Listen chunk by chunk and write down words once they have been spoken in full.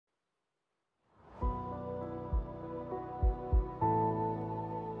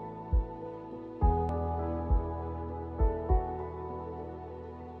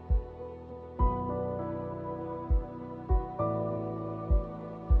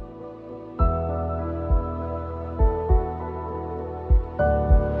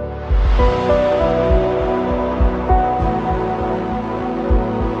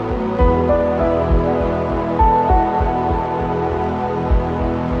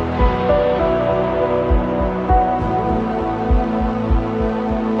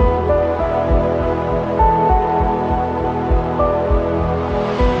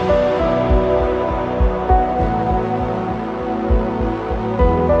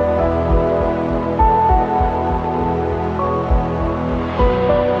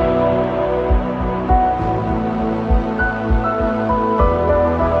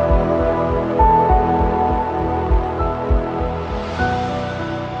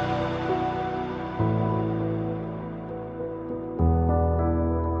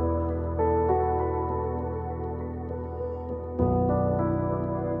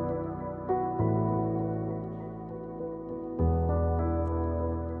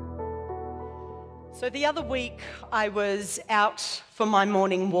So the other week I was out for my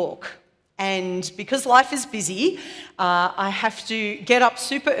morning walk, and because life is busy, I have to get up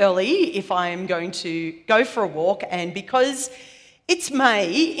super early if I am going to go for a walk, and because it's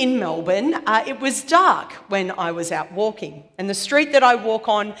May in Melbourne, it was dark when I was out walking, and the street that I walk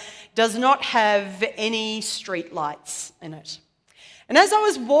on does not have any street lights in it. And as I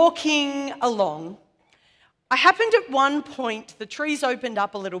was walking along, I happened at one point, the trees opened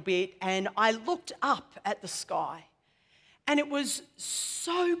up a little bit and I looked up at the sky and it was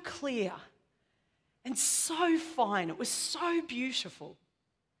so clear and so fine. It was so beautiful.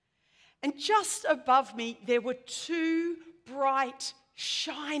 And just above me, there were two bright,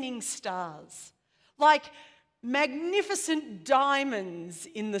 shining stars, like magnificent diamonds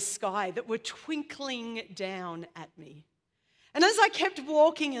in the sky that were twinkling down at me. And as I kept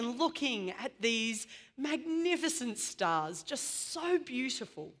walking and looking at these magnificent stars, just so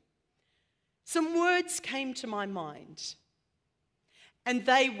beautiful, some words came to my mind. And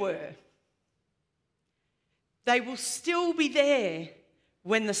they will still be there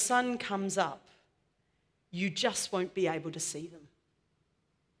when the sun comes up. You just won't be able to see them.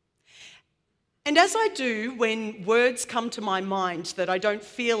 And as I do when words come to my mind that I don't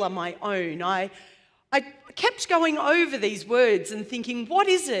feel are my own, I kept going over these words and thinking, what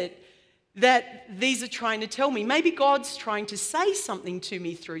is it that these are trying to tell me? Maybe God's trying to say something to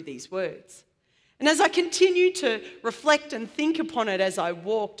me through these words. And as I continued to reflect and think upon it as I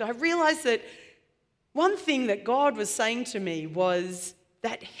walked, I realized that one thing that God was saying to me was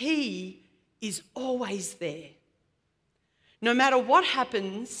that He is always there. No matter what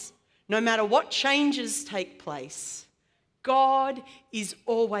happens, no matter what changes take place, God is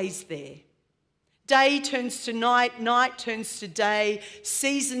always there. Day turns to night, night turns to day,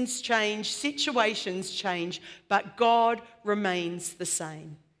 seasons change, situations change, but God remains the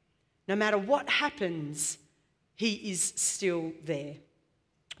same. No matter what happens, He is still there.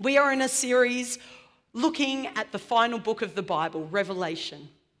 We are in a series looking at the final book of the Bible, Revelation.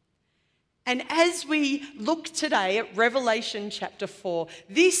 And as we look today at Revelation chapter 4,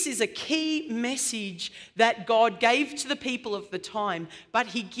 this is a key message that God gave to the people of the time, but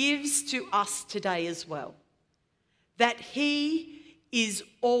He gives to us today as well. That He is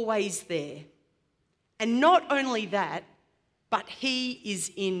always there. And not only that, but He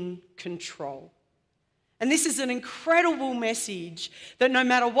is in control. And this is an incredible message that no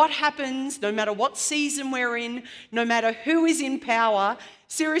matter what happens, no matter what season we're in, no matter who is in power,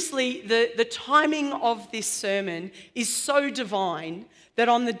 seriously, the timing of this sermon is so divine that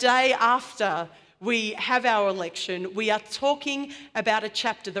on the day after we have our election, we are talking about a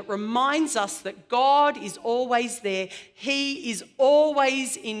chapter that reminds us that God is always there. He is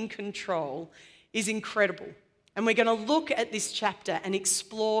always in control. Is incredible. And we're going to look at this chapter and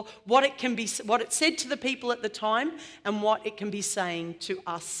explore what it said to the people at the time and what it can be saying to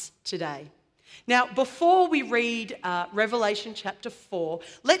us today. Now, before we read Revelation chapter 4,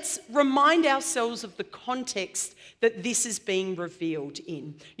 let's remind ourselves of the context that this is being revealed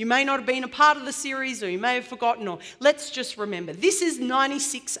in. You may not have been a part of the series, or you may have forgotten, or let's just remember. This is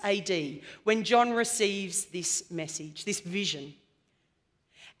 96 AD when John receives this message, this vision.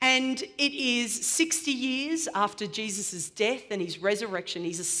 And it is 60 years after Jesus' death and His resurrection.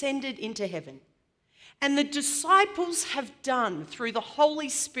 He's ascended into heaven. And the disciples have done, through the Holy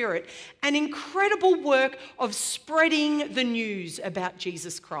Spirit, an incredible work of spreading the news about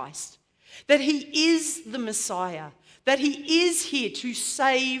Jesus Christ. That He is the Messiah. That He is here to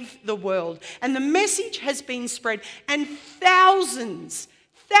save the world. And the message has been spread, and thousands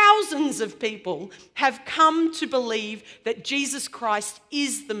of people have come to believe that Jesus Christ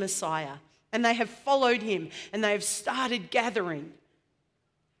is the Messiah, and they have followed Him and they have started gathering.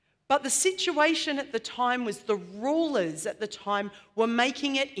 But the situation at the time was the rulers at the time were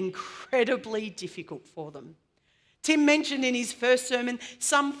making it incredibly difficult for them. Tim mentioned in his first sermon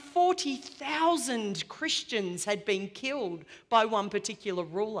some 40,000 Christians had been killed by one particular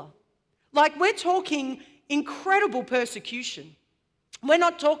ruler. Like, we're talking incredible persecution. We're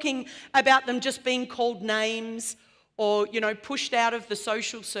not talking about them just being called names or, pushed out of the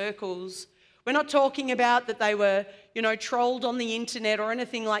social circles. We're not talking about that they were, trolled on the internet or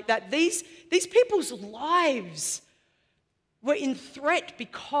anything like that. These people's lives were in threat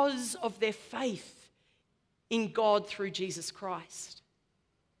because of their faith in God through Jesus Christ.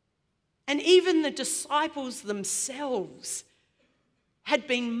 And even the disciples themselves had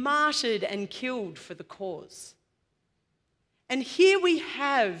been martyred and killed for the cause. And here we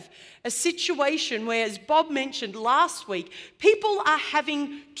have a situation where, as Bob mentioned last week, people are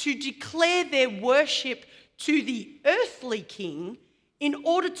having to declare their worship to the earthly king in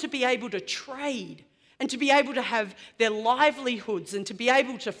order to be able to trade and to be able to have their livelihoods and to be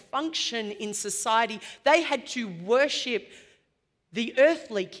able to function in society, they had to worship the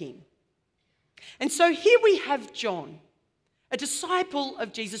earthly king. And so here we have John, a disciple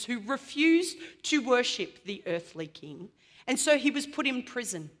of Jesus who refused to worship the earthly king. And so he was put in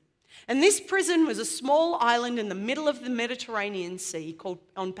prison. And this prison was a small island in the middle of the Mediterranean Sea called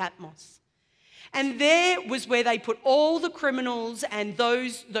on Patmos. And there was where they put all the criminals and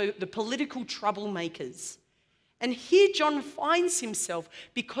the political troublemakers. And here John finds himself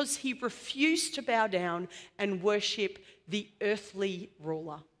because he refused to bow down and worship the earthly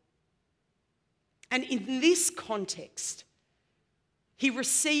ruler. And in this context, he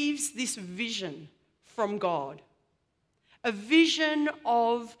receives this vision from God, a vision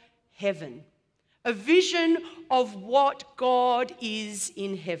of heaven, a vision of what God is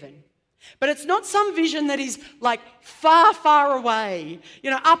in heaven. But it's not some vision that is like far, far away,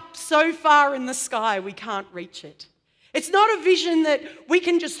 up so far in the sky we can't reach it. It's not a vision that we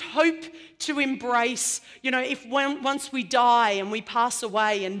can just hope to embrace, once we die and we pass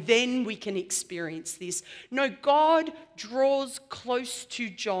away and then we can experience this. No, God draws close to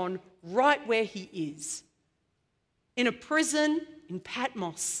John right where he is, in a prison in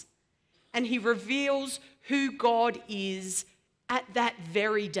Patmos, and he reveals who God is at that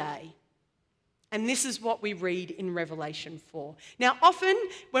very day. And this is what we read in Revelation 4. Now, often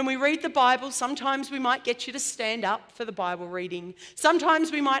when we read the Bible, sometimes we might get you to stand up for the Bible reading.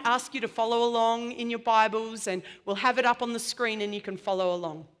 Sometimes we might ask you to follow along in your Bibles, and we'll have it up on the screen and you can follow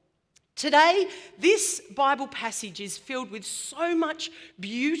along. Today, this Bible passage is filled with so much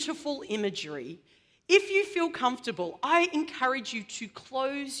beautiful imagery. If you feel comfortable, I encourage you to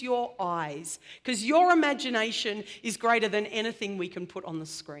close your eyes because your imagination is greater than anything we can put on the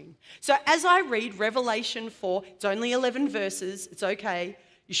screen. So as I read Revelation 4, it's only 11 verses, it's okay.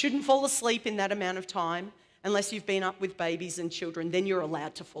 You shouldn't fall asleep in that amount of time unless you've been up with babies and children. Then you're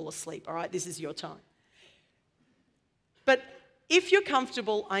allowed to fall asleep, all right? This is your time. But if you're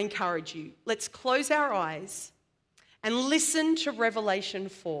comfortable, I encourage you, let's close our eyes and listen to Revelation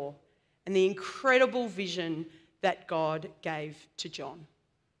 4. And the incredible vision that God gave to John.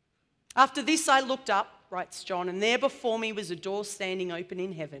 After this I looked up, writes John, and there before me was a door standing open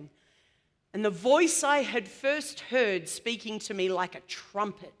in heaven. And the voice I had first heard speaking to me like a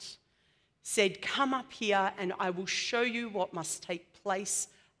trumpet said, "Come up here and I will show you what must take place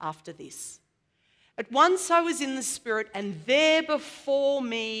after this." At once I was in the Spirit, and there before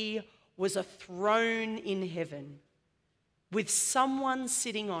me was a throne in heaven with someone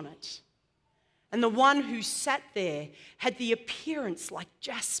sitting on it. And the one who sat there had the appearance like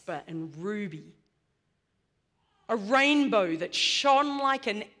jasper and ruby. A rainbow that shone like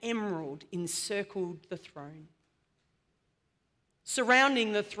an emerald encircled the throne.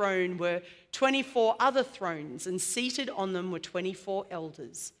 Surrounding the throne were 24 other thrones, and seated on them were 24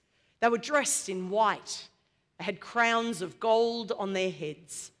 elders. They were dressed in white. They had crowns of gold on their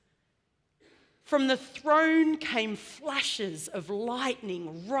heads. From the throne came flashes of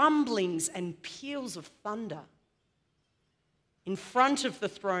lightning, rumblings, and peals of thunder. In front of the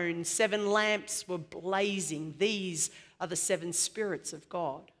throne, 7 lamps were blazing. These are the 7 spirits of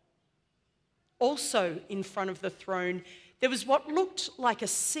God. Also in front of the throne, there was what looked like a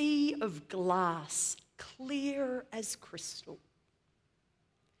sea of glass, clear as crystal.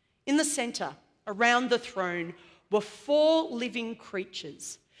 In the center, around the throne, were 4 living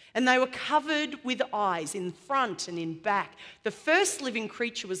creatures. And they were covered with eyes in front and in back. The first living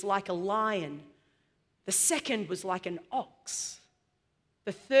creature was like a lion. The second was like an ox.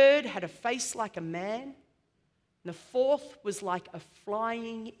 The third had a face like a man. And the fourth was like a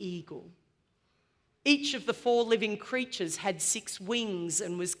flying eagle. Each of the 4 living creatures had 6 wings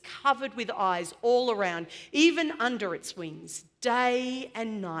and was covered with eyes all around, even under its wings. Day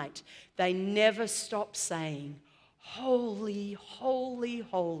and night, they never stopped saying, "Holy, holy,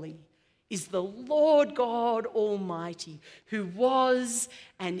 holy is the Lord God Almighty, who was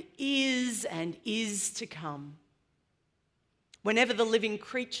and is to come." Whenever the living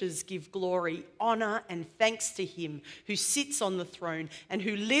creatures give glory, honor, and thanks to him who sits on the throne and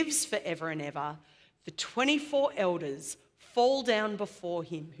who lives forever and ever, the 24 elders fall down before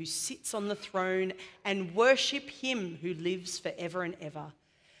him who sits on the throne and worship him who lives forever and ever.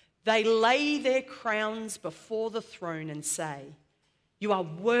 They lay their crowns before the throne and say, "You are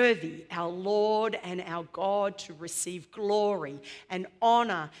worthy, our Lord and our God, to receive glory and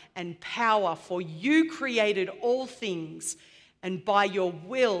honor and power, for you created all things, and by your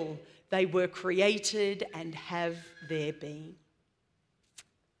will they were created and have their being."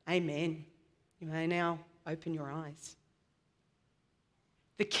 Amen. You may now open your eyes.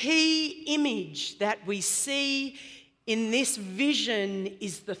 The key image that we see in this vision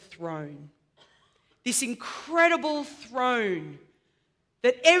is the throne. This incredible throne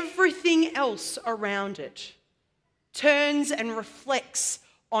that everything else around it turns and reflects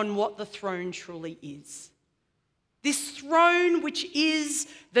on what the throne truly is. This throne, which is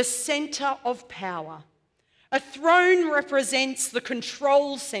the center of power. A throne represents the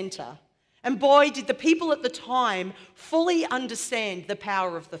control center. And boy, did the people at the time fully understand the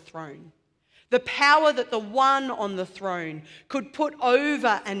power of the throne. The power that the one on the throne could put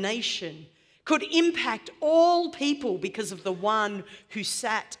over a nation, could impact all people because of the one who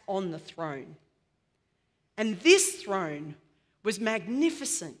sat on the throne. And this throne was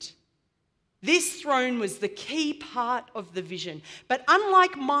magnificent. This throne was the key part of the vision. But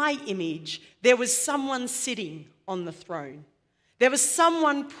unlike my image, there was someone sitting on the throne. There was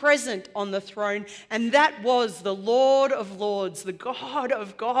someone present on the throne, and that was the Lord of Lords, the God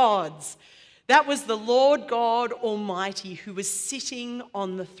of gods. That was the Lord God Almighty who was sitting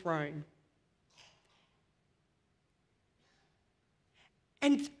on the throne.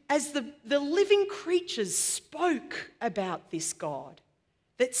 And as the living creatures spoke about this God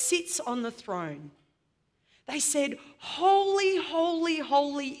that sits on the throne, they said, "Holy, holy,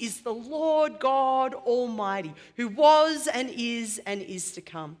 holy is the Lord God Almighty, who was and is to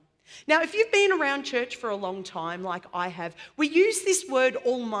come." Now, if you've been around church for a long time, like I have, we use this word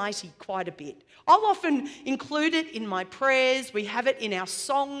Almighty quite a bit. I'll often include it in my prayers. We have it in our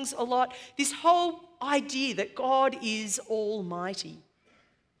songs a lot. This whole idea that God is Almighty.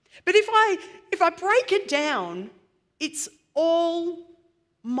 But if I break it down, it's all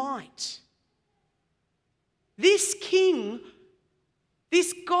might. This King,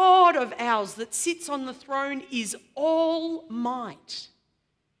 this God of ours that sits on the throne is all might.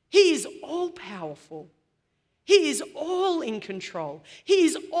 He is all powerful. He is all in control. He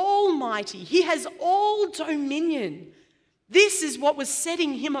is almighty. He has all dominion. This is what was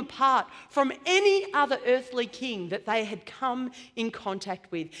setting him apart from any other earthly king that they had come in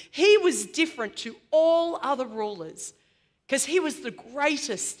contact with. He was different to all other rulers because he was the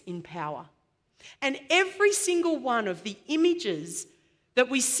greatest in power. And every single one of the images that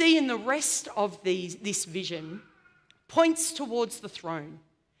we see in the rest of this vision points towards the throne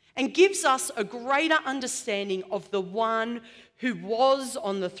and gives us a greater understanding of the one who was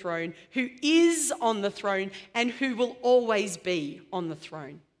on the throne, who is on the throne, and who will always be on the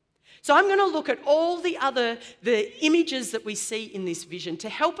throne. So I'm going to look at all the images that we see in this vision to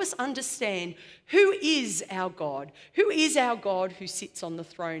help us understand who is our God who sits on the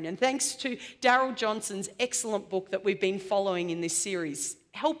throne. And thanks to Darrell Johnson's excellent book that we've been following in this series,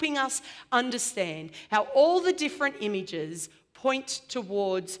 helping us understand how all the different images point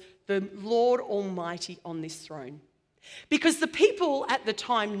towards the Lord Almighty on this throne. Because the people at the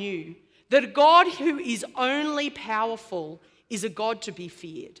time knew that a God who is only powerful is a God to be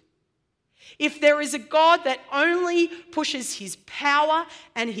feared. If there is a God that only pushes his power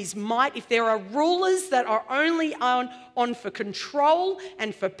and his might, if there are rulers that are only on for control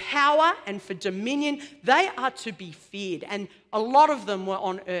and for power and for dominion, they are to be feared. And a lot of them were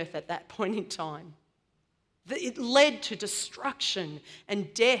on earth at that point in time. It led to destruction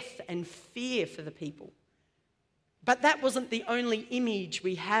and death and fear for the people. But that wasn't the only image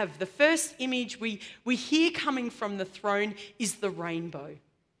we have. The first image we hear coming from the throne is the rainbow.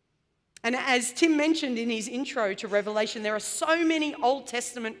 And as Tim mentioned in his intro to Revelation, there are so many Old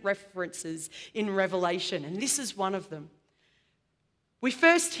Testament references in Revelation, and this is one of them. We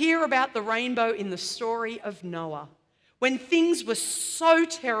first hear about the rainbow in the story of Noah, when things were so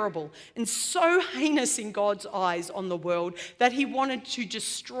terrible and so heinous in God's eyes on the world that he wanted to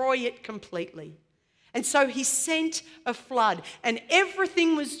destroy it completely. And so he sent a flood, and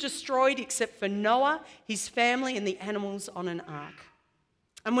everything was destroyed except for Noah, his family, and the animals on an ark.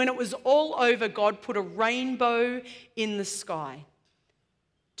 And when it was all over, God put a rainbow in the sky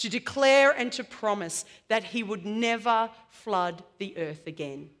to declare and to promise that he would never flood the earth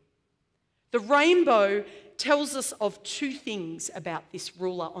again. The rainbow tells us of two things about this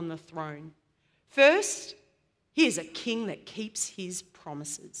ruler on the throne. First, he is a king that keeps his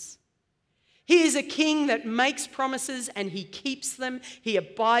promises. He is a king that makes promises and he keeps them, he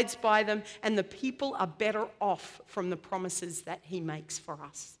abides by them, and the people are better off from the promises that he makes for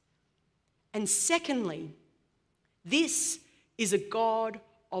us. And secondly, this is a God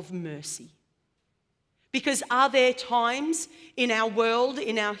of mercy. Because are there times in our world,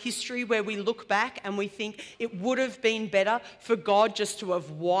 in our history, where we look back and we think it would have been better for God just to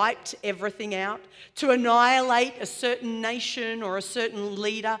have wiped everything out, to annihilate a certain nation or a certain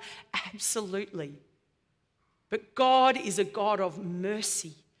leader? Absolutely. But God is a God of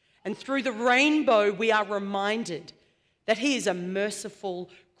mercy. And through the rainbow, we are reminded that he is a merciful,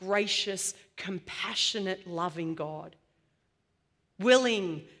 gracious, compassionate, loving God,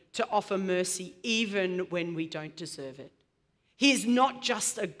 willing to offer mercy even when we don't deserve it. He is not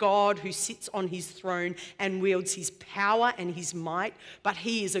just a God who sits on his throne and wields his power and his might, but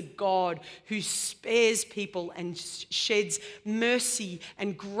he is a God who spares people and sheds mercy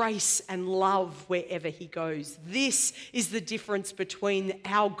and grace and love wherever he goes. This is the difference between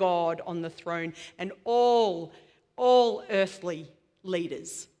our God on the throne and all earthly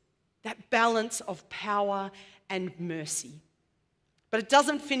leaders. That balance of power and mercy. But it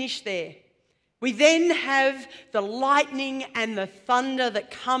doesn't finish there. We then have the lightning and the thunder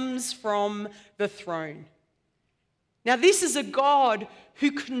that comes from the throne. Now, this is a God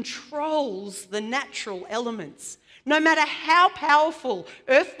who controls the natural elements. No matter how powerful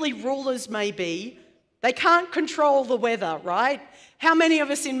earthly rulers may be, they can't control the weather, right? How many of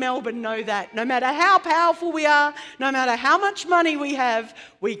us in Melbourne know that? No matter how powerful we are, no matter how much money we have,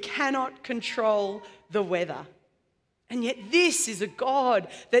 we cannot control the weather. And yet this is a God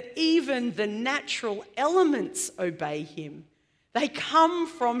that even the natural elements obey him. They come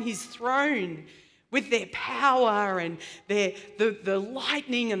from his throne with their power and the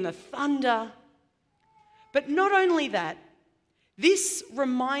lightning and the thunder. But not only that, this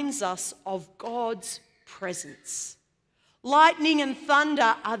reminds us of God's presence. Lightning and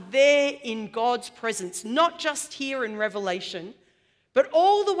thunder are there in God's presence, not just here in Revelation, but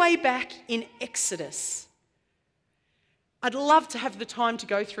all the way back in Exodus. I'd love to have the time to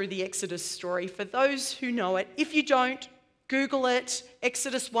go through the Exodus story for those who know it. If you don't, Google it,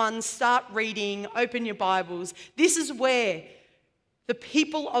 Exodus 1, start reading, open your Bibles. This is where the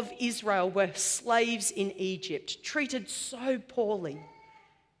people of Israel were slaves in Egypt, treated so poorly.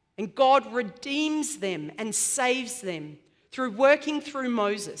 And God redeems them and saves them through working through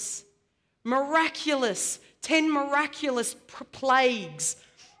Moses. 10 miraculous plagues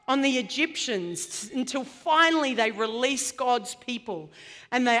on the Egyptians until finally they release God's people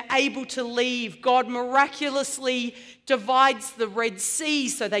and they're able to leave. God miraculously divides the Red Sea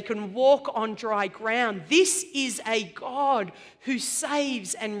so they can walk on dry ground. This is a God who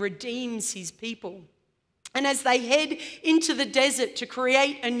saves and redeems his people. And as they head into the desert to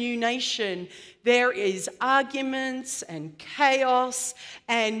create a new nation, there is arguments and chaos,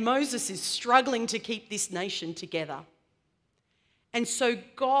 and Moses is struggling to keep this nation together. And so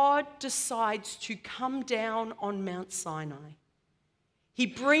God decides to come down on Mount Sinai. He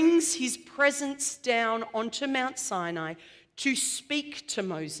brings his presence down onto Mount Sinai to speak to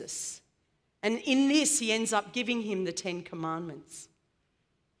Moses. And in this, he ends up giving him the 10 Commandments.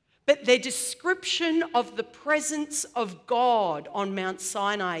 But their description of the presence of God on Mount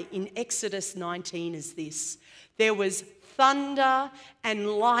Sinai in Exodus 19 is this. There was thunder and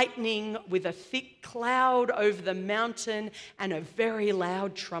lightning with a thick cloud over the mountain and a very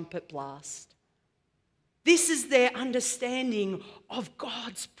loud trumpet blast. This is their understanding of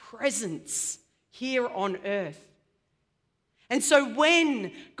God's presence here on earth. And so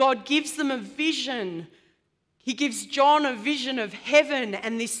when God gives them a vision, he gives John a vision of heaven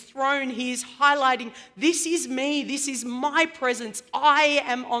and this throne. He is highlighting, this is me, this is my presence. I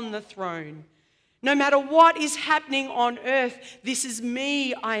am on the throne. No matter what is happening on earth, this is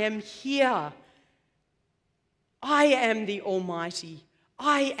me. I am here. I am the Almighty.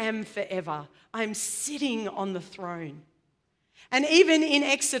 I am forever. I'm sitting on the throne. And even in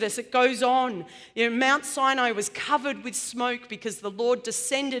Exodus, it goes on. Mount Sinai was covered with smoke because the Lord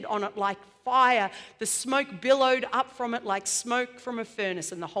descended on it like fire. The smoke billowed up from it like smoke from a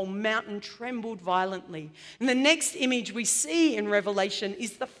furnace, and the whole mountain trembled violently. And the next image we see in Revelation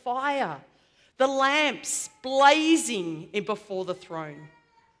is the fire. The lamps blazing before the throne.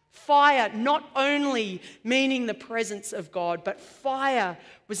 Fire not only meaning the presence of God, but fire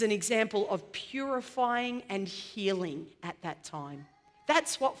was an example of purifying and healing at that time.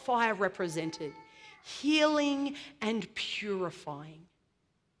 That's what fire represented. Healing and purifying.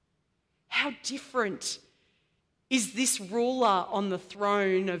 How different is this ruler on the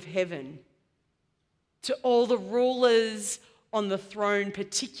throne of heaven to all the rulers on the throne,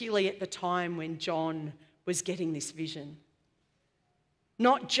 particularly at the time when John was getting this vision.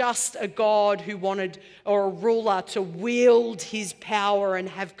 Not just a God who wanted, or a ruler to wield his power and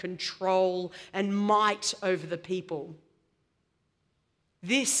have control and might over the people.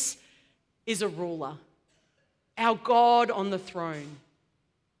 This is a ruler, our God on the throne,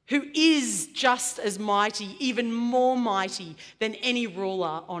 who is just as mighty, even more mighty than any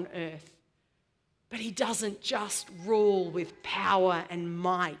ruler on earth. But he doesn't just rule with power and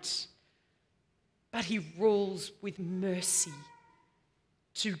might. but he rules with mercy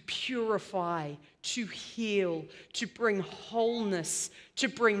to purify, to heal, to bring wholeness, to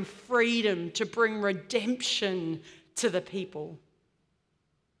bring freedom, to bring redemption to the people.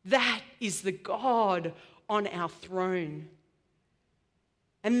 That is the God on our throne.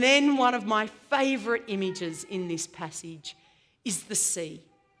 And then one of my favourite images in this passage is the sea.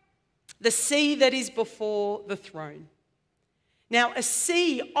 The sea that is before the throne. Now, a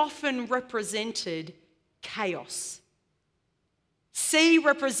sea often represented chaos. Sea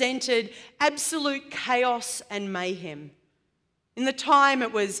represented absolute chaos and mayhem. In the time,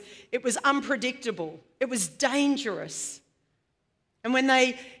 it was unpredictable. It was dangerous. And when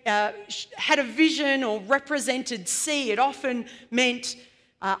they had a vision or represented sea, it often meant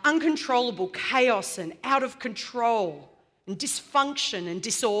uncontrollable chaos and out of control and dysfunction and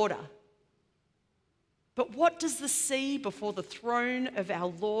disorder. But what does the sea before the throne of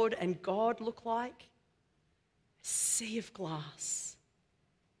our Lord and God look like? A sea of glass,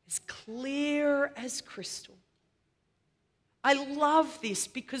 as clear as crystal. I love this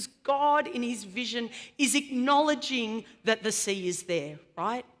because God in his vision is acknowledging that the sea is there,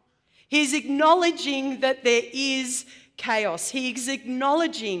 right? He's acknowledging that there is chaos. He is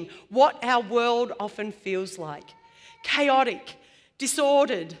acknowledging what our world often feels like. Chaotic,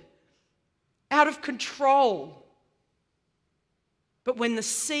 disordered, out of control. But when the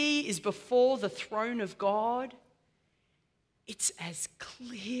sea is before the throne of God, it's as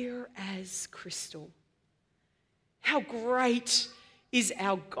clear as crystal. How great is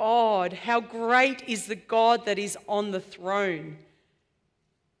our God? How great is the God that is on the throne?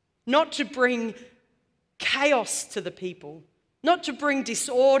 Not to bring chaos to the people, not to bring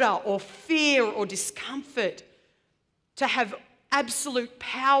disorder or fear or discomfort, to have absolute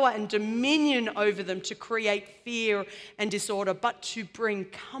power and dominion over them to create fear and disorder, but to bring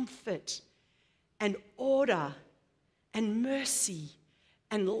comfort and order and mercy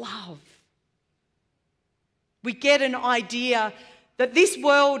and love. We get an idea that this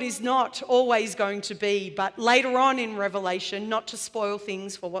world is not always going to be, but later on in Revelation, not to spoil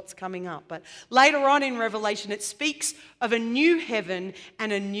things for what's coming up, but later on in Revelation, it speaks of a new heaven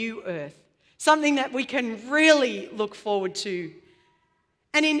and a new earth, something that we can really look forward to.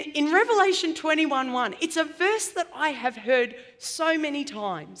 And in Revelation 21:1, it's a verse that I have heard so many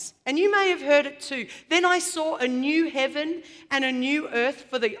times, and you may have heard it too. Then I saw a new heaven and a new earth,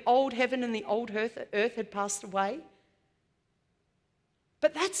 for the old heaven and the old earth had passed away.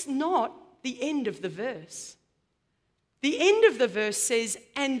 But that's not the end of the verse. The end of the verse says,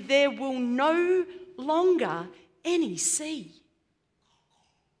 and there will no longer any sea.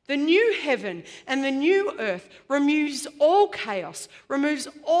 The new heaven and the new earth removes all chaos, removes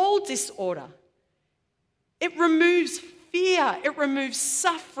all disorder. It removes fear, it removes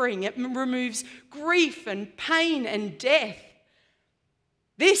suffering, it removes grief and pain and death.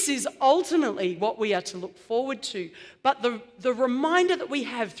 This is ultimately what we are to look forward to. But the reminder that we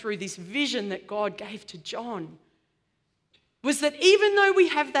have through this vision that God gave to John was that even though we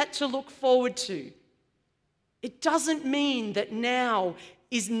have that to look forward to, it doesn't mean that now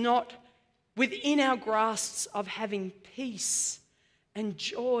is not within our grasps of having peace and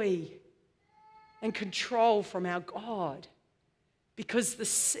joy and control from our God. Because the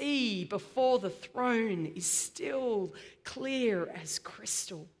sea before the throne is still clear as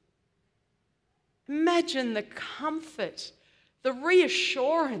crystal. Imagine the comfort, the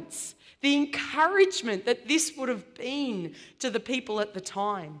reassurance, the encouragement that this would have been to the people at the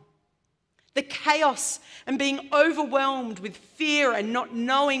time. The chaos and being overwhelmed with fear and not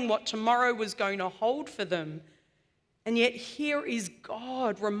knowing what tomorrow was going to hold for them. And yet here is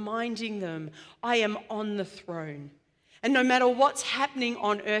God reminding them, I am on the throne. And no matter what's happening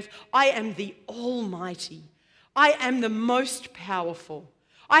on earth, I am the Almighty. I am the most powerful.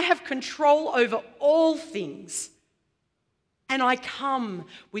 I have control over all things. And I come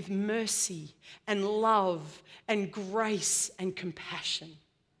with mercy and love and grace and compassion.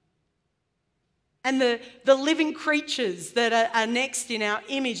 And the living creatures that are next in our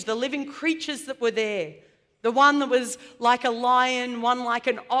image, the living creatures that were there, the one that was like a lion, one like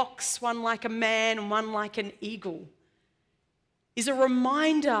an ox, one like a man, and one like an eagle, is a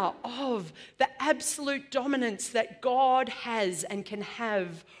reminder of the absolute dominance that God has and can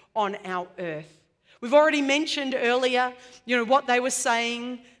have on our earth. We've already mentioned earlier, what they were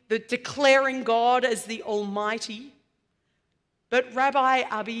saying, the declaring God as the Almighty. But Rabbi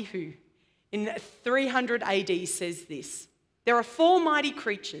Abihu in 300 AD says this: there are four mighty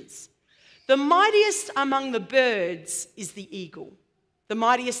creatures. The mightiest among the birds is the eagle. The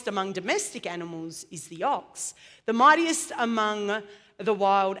mightiest among domestic animals is the ox. The mightiest among the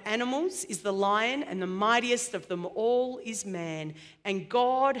wild animals is the lion, and the mightiest of them all is man. And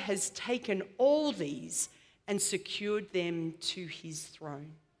God has taken all these and secured them to his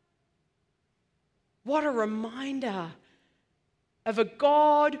throne. What a reminder of a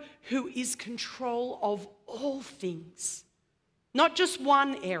God who is control of all things. Not just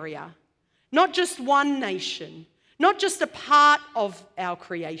one area, not just one nation, not just a part of our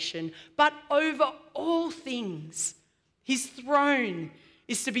creation, but over all things. His throne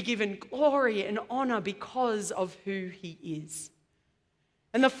is to be given glory and honor because of who he is.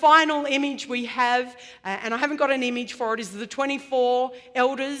 And the final image we have, and I haven't got an image for it, is the 24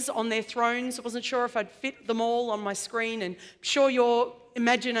 elders on their thrones. I wasn't sure if I'd fit them all on my screen, and I'm sure your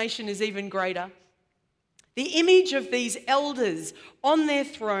imagination is even greater. The image of these elders on their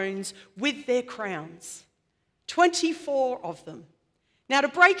thrones with their crowns. 24 of them. Now, to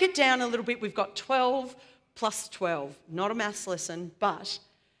break it down a little bit, we've got 12 plus 12. Not a maths lesson, but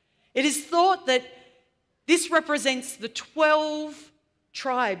it is thought that this represents the 12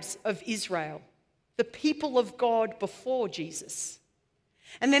 tribes of Israel, the people of God before Jesus.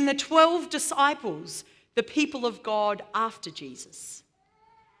 And then the 12 disciples, the people of God after Jesus.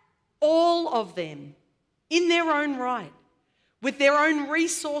 All of them, in their own right, with their own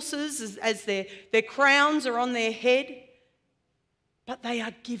resources as their crowns are on their head, but they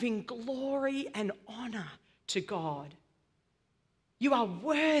are giving glory and honor to God. You are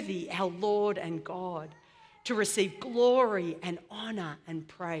worthy, our Lord and God, to receive glory and honor and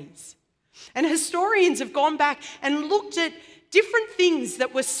praise. And historians have gone back and looked at different things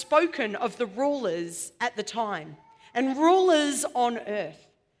that were spoken of the rulers at the time and rulers on earth.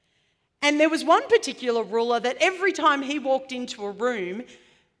 And there was one particular ruler that every time he walked into a room,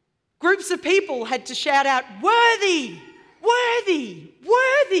 groups of people had to shout out, "Worthy, worthy,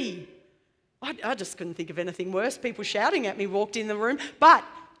 worthy." I just couldn't think of anything worse. People shouting at me walked in the room. But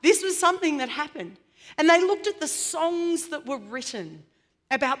this was something that happened. And they looked at the songs that were written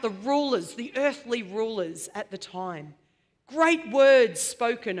about the rulers, the earthly rulers at the time. Great words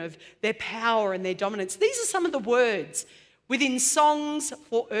spoken of their power and their dominance. These are some of the words within songs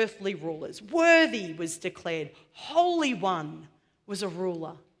for earthly rulers. Worthy was declared. Holy One was a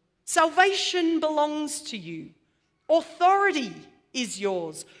ruler. Salvation belongs to you. Authority is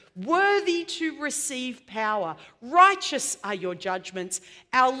yours. Worthy to receive power. Righteous are your judgments.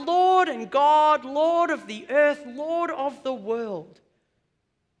 Our Lord and God, Lord of the earth, Lord of the world.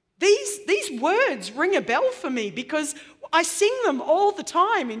 These words ring a bell for me because I sing them all the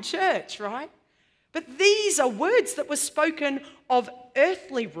time in church, right? But these are words that were spoken of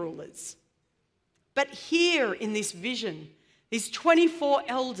earthly rulers. But here in this vision, these 24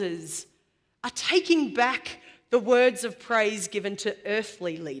 elders are taking back the words of praise given to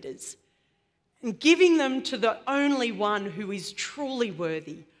earthly leaders and giving them to the only one who is truly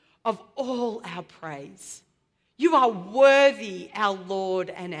worthy of all our praise. You are worthy, our Lord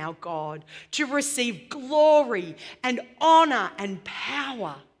and our God, to receive glory and honor and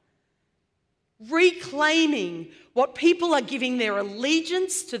power. Reclaiming what people are giving their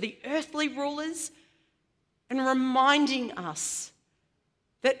allegiance to the earthly rulers and reminding us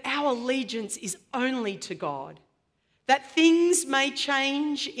that our allegiance is only to God. That things may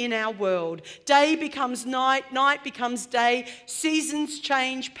change in our world. Day becomes night, night becomes day, seasons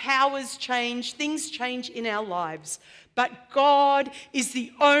change, powers change, things change in our lives. But God is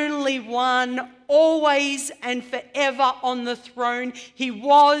the only one, always and forever on the throne. He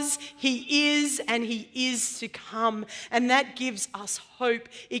was, He is, and He is to come. And that gives us hope.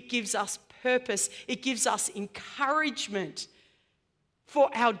 It gives us purpose. It gives us encouragement for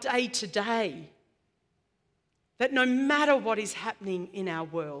our day to day. That no matter what is happening in our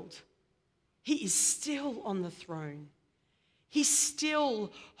world, He is still on the throne. He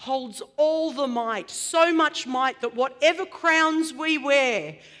still holds all the might, so much might that whatever crowns we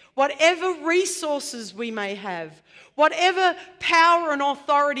wear, whatever resources we may have, whatever power and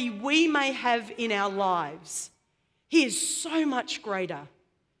authority we may have in our lives, He is so much greater.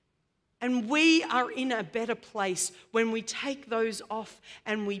 And we are in a better place when we take those off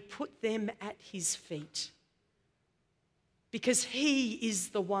and we put them at His feet. Because He is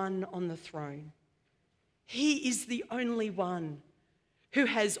the one on the throne. He is the only one who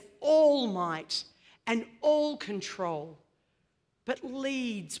has all might and all control, but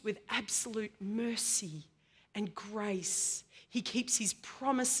leads with absolute mercy and grace. He keeps His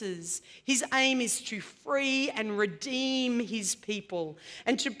promises. His aim is to free and redeem His people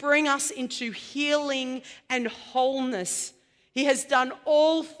and to bring us into healing and wholeness. He has done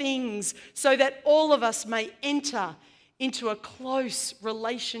all things so that all of us may enter into a close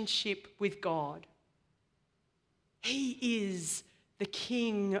relationship with God. He is the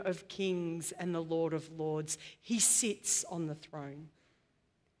King of Kings and the Lord of Lords. He sits on the throne.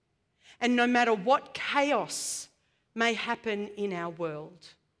 And no matter what chaos may happen in our world,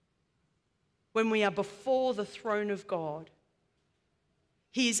 when we are before the throne of God,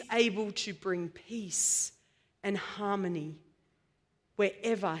 He is able to bring peace and harmony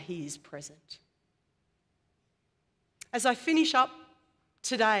wherever He is present. As I finish up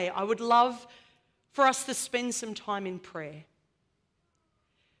today, I would love for us to spend some time in prayer.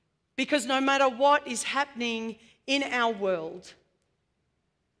 Because no matter what is happening in our world,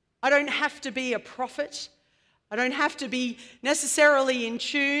 I don't have to be a prophet. I don't have to be necessarily in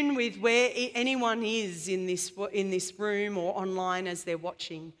tune with where anyone is in this room or online as they're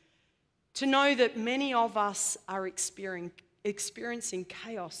watching, to know that many of us are experiencing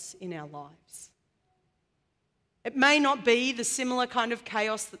chaos in our lives. It may not be the similar kind of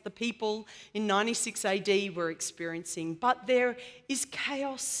chaos that the people in 96 AD were experiencing, but there is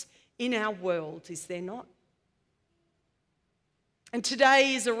chaos in our world, is there not? And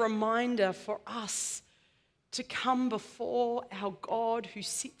today is a reminder for us to come before our God who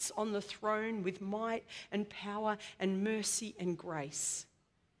sits on the throne with might and power and mercy and grace,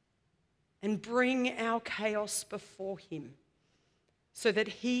 and bring our chaos before Him so that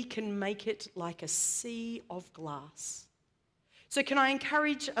He can make it like a sea of glass. So can I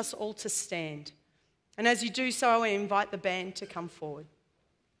encourage us all to stand? And as you do so, I invite the band to come forward.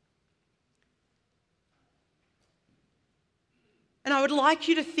 And I would like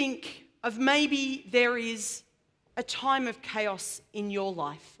you to think of maybe there is a time of chaos in your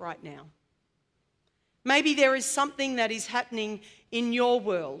life right now. Maybe there is something that is happening in your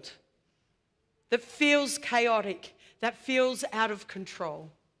world that feels chaotic, that feels out of control.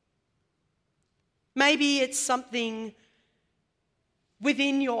 Maybe it's something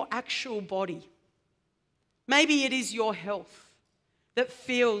within your actual body. Maybe it is your health that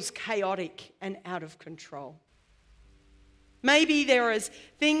feels chaotic and out of control. Maybe there is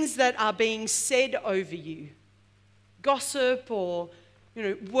things that are being said over you, gossip or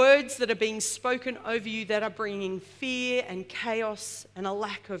words that are being spoken over you that are bringing fear and chaos and a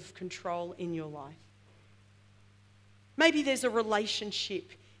lack of control in your life. Maybe there's a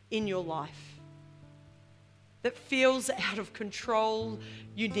relationship in your life that feels out of control.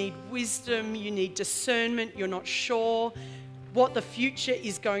 You need wisdom, you need discernment, you're not sure what the future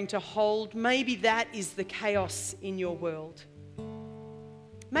is going to hold. Maybe that is the chaos in your world.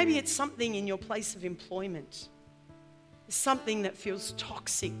 Maybe it's something in your place of employment. There's something that feels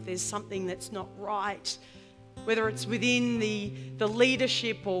toxic. There's something that's not right, whether it's within the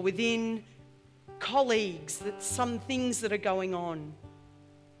leadership or within colleagues, that some things that are going on.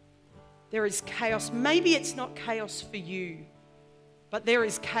 There is chaos. Maybe it's not chaos for you, but there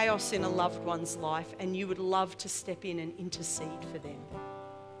is chaos in a loved one's life and you would love to step in and intercede for them.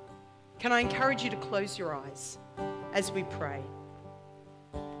 Can I encourage you to close your eyes as we pray?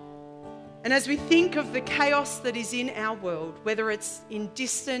 And as we think of the chaos that is in our world, whether it's in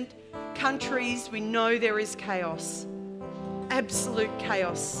distant countries, we know there is chaos, absolute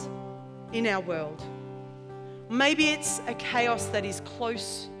chaos in our world. Maybe it's a chaos that is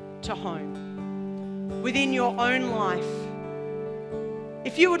close to home, within your own life.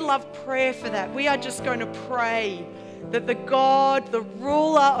 If you would love prayer for that, we are just going to pray that the God, the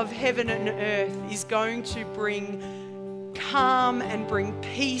ruler of heaven and earth, is going to bring calm and bring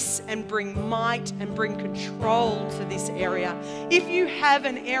peace and bring might and bring control to this area. If you have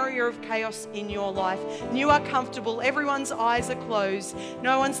an area of chaos in your life and you are comfortable, everyone's eyes are closed,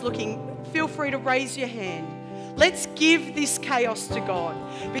 no one's looking, feel free to raise your hand. Let's give this chaos to God,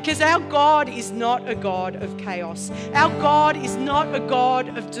 because our God is not a God of chaos. Our God is not a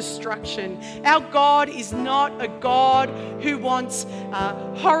God of destruction. Our God is not a God who wants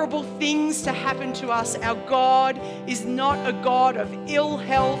horrible things to happen to us. Our God is not a God of ill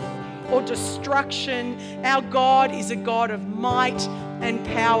health or destruction. Our God is a God of might and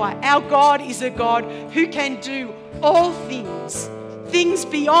power. Our God is a God who can do all things, things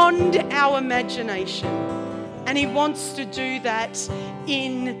beyond our imagination. And He wants to do that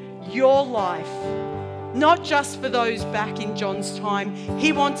in your life, not just for those back in John's time.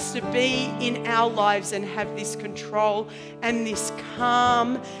 He wants to be in our lives and have this control and this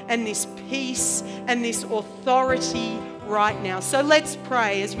calm and this peace and this authority right now. So let's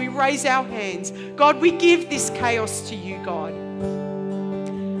pray as we raise our hands. God, we give this chaos to you, God.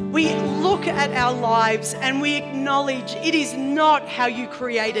 We look at our lives and we acknowledge it is not how you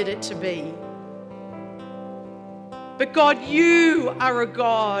created it to be. But God, you are a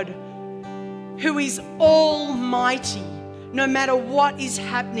God who is almighty, No matter what is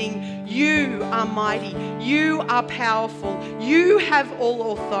happening, you are mighty. You are powerful. You have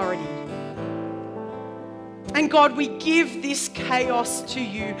all authority. And God, we give this chaos to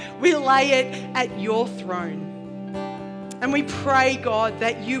you. We lay it at your throne. And we pray, God,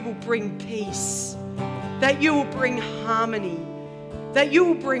 that you will bring peace, that you will bring harmony, that you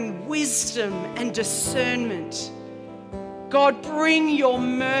will bring wisdom and discernment. God, bring your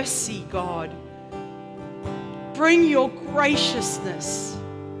mercy, God. Bring your graciousness.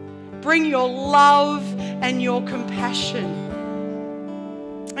 Bring your love and your compassion.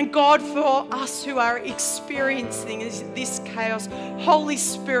 And God, for us who are experiencing this chaos, Holy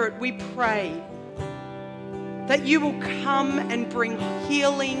Spirit, we pray that you will come and bring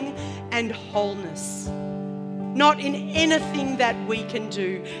healing and wholeness. Not in anything that we can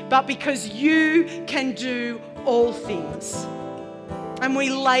do, but because you can do all things. And we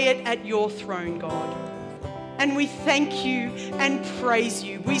lay it at your throne, God. And we thank you and praise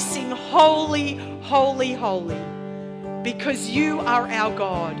you. We sing holy, holy, holy, because you are our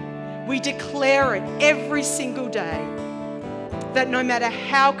God. We declare it every single day, that no matter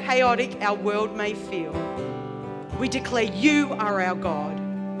how chaotic our world may feel, we declare you are our God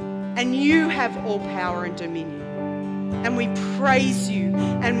and you have all power and dominion. And we praise you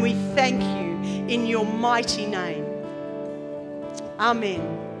and we thank you in your mighty name. Amen.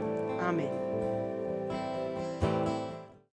 Amen.